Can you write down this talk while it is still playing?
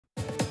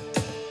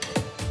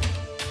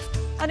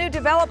A new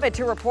development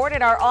to report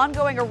in our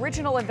ongoing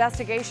original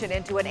investigation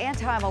into an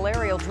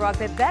anti-malarial drug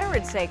that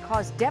veterans say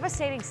caused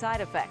devastating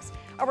side effects.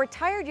 A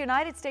retired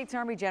United States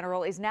Army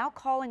general is now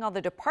calling on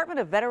the Department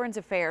of Veterans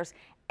Affairs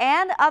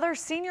and other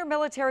senior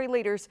military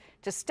leaders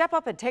to step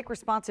up and take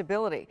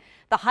responsibility.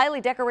 The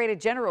highly decorated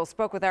general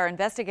spoke with our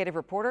investigative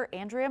reporter,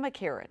 Andrea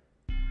McCarran.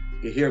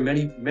 You hear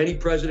many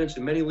presidents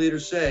and many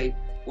leaders say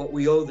what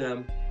we owe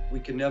them, we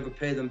can never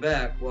pay them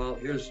back. Well,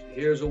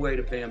 here's a way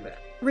to pay them back.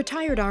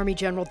 Retired Army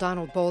General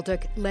Donald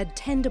Bolduc led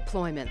 10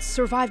 deployments,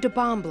 survived a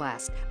bomb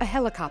blast, a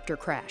helicopter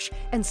crash,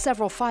 and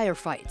several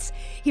firefights.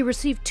 He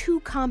received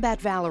 2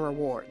 Combat Valor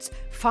Awards,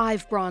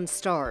 5 Bronze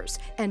Stars,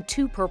 and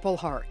 2 Purple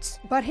Hearts.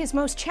 But his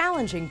most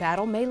challenging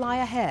battle may lie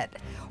ahead,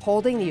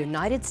 holding the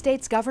United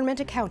States government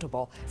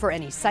accountable for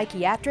any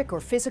psychiatric or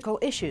physical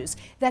issues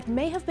that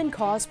may have been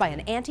caused by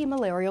an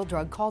anti-malarial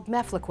drug called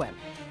mefloquine.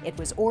 It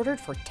was ordered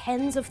for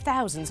tens of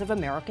thousands of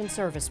American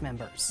service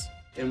members.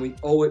 And we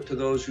owe it to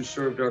those who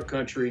served our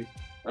country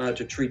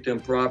to treat them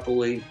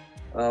properly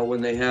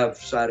when they have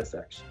side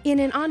effects. In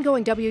an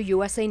ongoing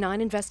WUSA9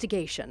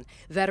 investigation,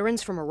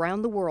 veterans from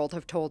around the world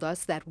have told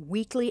us that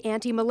weekly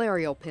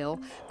anti-malarial pill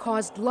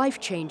caused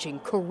life-changing,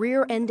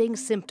 career-ending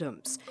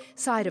symptoms,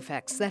 side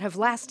effects that have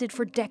lasted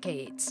for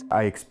decades.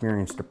 I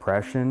experienced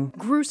depression,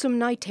 gruesome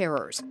night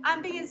terrors,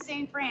 I'm being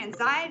seen for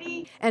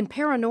anxiety, and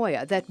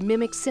paranoia that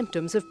mimics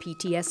symptoms of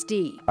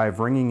PTSD. I have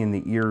ringing in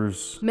the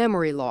ears,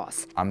 memory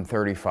loss. I'm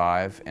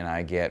 35 and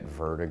I get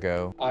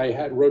vertigo. I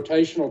had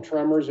rotational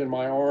tremors in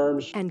my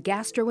arms. And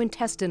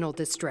gastrointestinal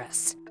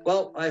distress.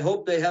 Well, I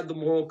hope they have the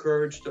moral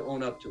courage to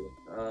own up to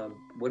it.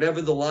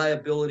 Whatever the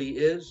liability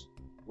is,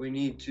 we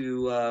need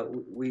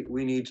to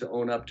we need to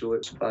own up to it.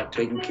 It's about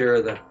taking care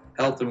of the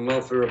health and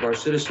welfare of our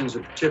citizens,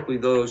 and particularly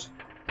those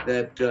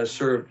that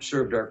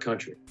served our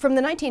country. From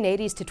the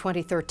 1980s to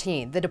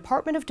 2013, the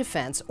Department of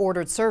Defense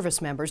ordered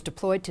service members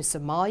deployed to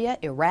Somalia,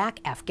 Iraq,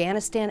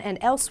 Afghanistan, and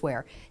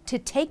elsewhere to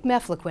take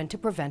mefloquine to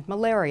prevent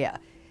malaria.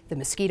 The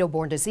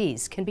mosquito-borne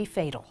disease can be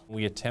fatal.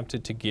 We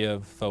attempted to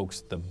give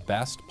folks the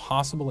best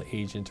possible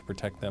agent to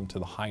protect them to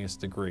the highest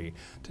degree.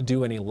 To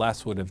do any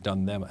less would have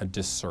done them a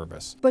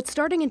disservice. But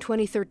starting in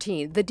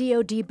 2013, the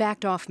DoD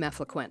backed off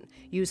mefloquine,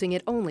 using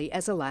it only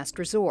as a last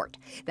resort.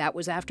 That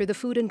was after the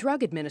Food and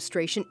Drug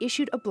Administration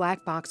issued a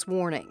black box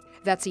warning.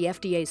 That's the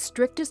FDA's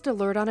strictest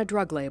alert on a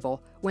drug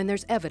label when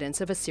there's evidence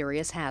of a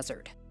serious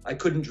hazard. I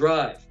couldn't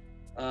drive.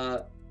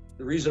 The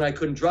reason I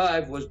couldn't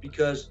drive was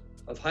because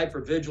of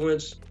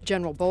hypervigilance.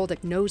 General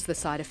Bolduc knows the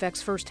side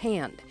effects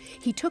firsthand.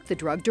 He took the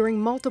drug during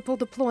multiple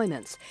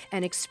deployments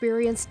and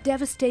experienced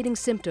devastating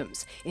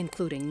symptoms,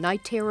 including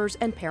night terrors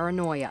and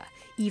paranoia,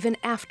 even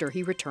after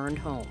he returned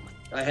home.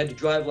 I had to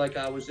drive like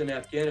I was in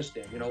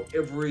Afghanistan. You know,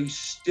 every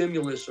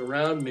stimulus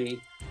around me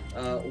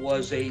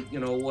was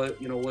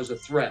a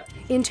threat.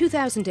 In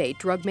 2008,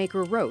 drug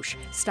maker Roche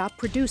stopped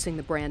producing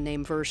the brand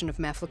name version of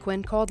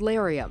mefloquine called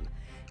Lariam.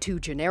 2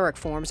 generic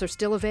forms are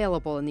still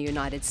available in the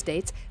United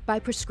States by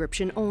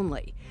prescription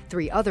only.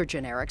 3 other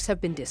generics have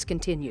been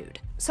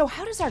discontinued. So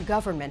how does our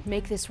government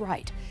make this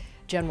right?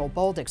 General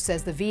Bolduc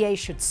says the VA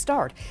should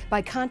start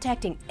by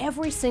contacting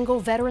every single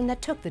veteran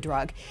that took the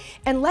drug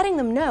and letting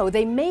them know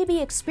they may be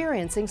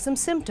experiencing some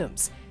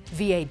symptoms.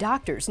 VA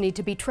doctors need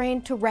to be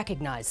trained to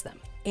recognize them.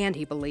 And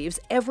he believes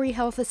every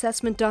health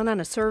assessment done on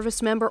a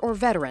service member or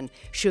veteran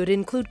should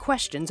include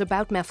questions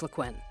about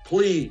mefloquine.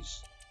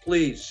 Please,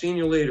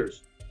 senior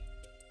leaders,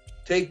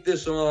 take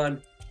this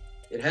on.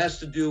 It has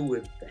to do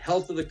with the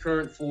health of the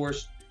current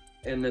force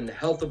and then the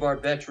health of our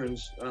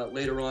veterans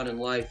later on in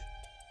life,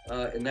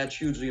 and that's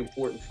hugely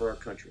important for our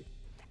country.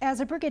 As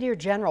a Brigadier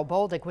General,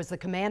 Bolduc was the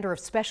commander of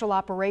special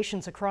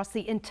operations across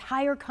the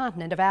entire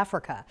continent of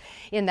Africa.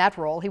 In that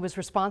role, he was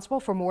responsible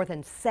for more than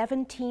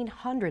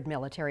 1,700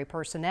 military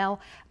personnel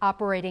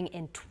operating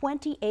in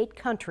 28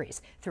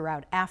 countries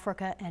throughout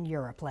Africa and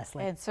Europe,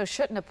 Leslie. And so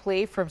shouldn't a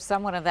plea from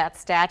someone of that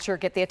stature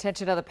get the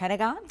attention of the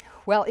Pentagon?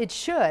 Well, it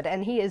should,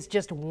 and he is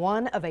just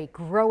one of a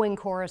growing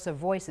chorus of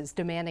voices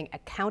demanding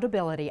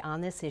accountability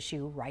on this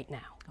issue right now.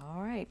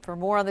 All right. For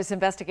more on this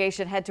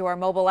investigation, head to our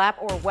mobile app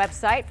or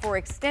website for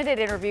extended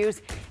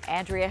interviews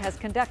Andrea has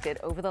conducted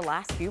over the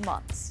last few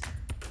months.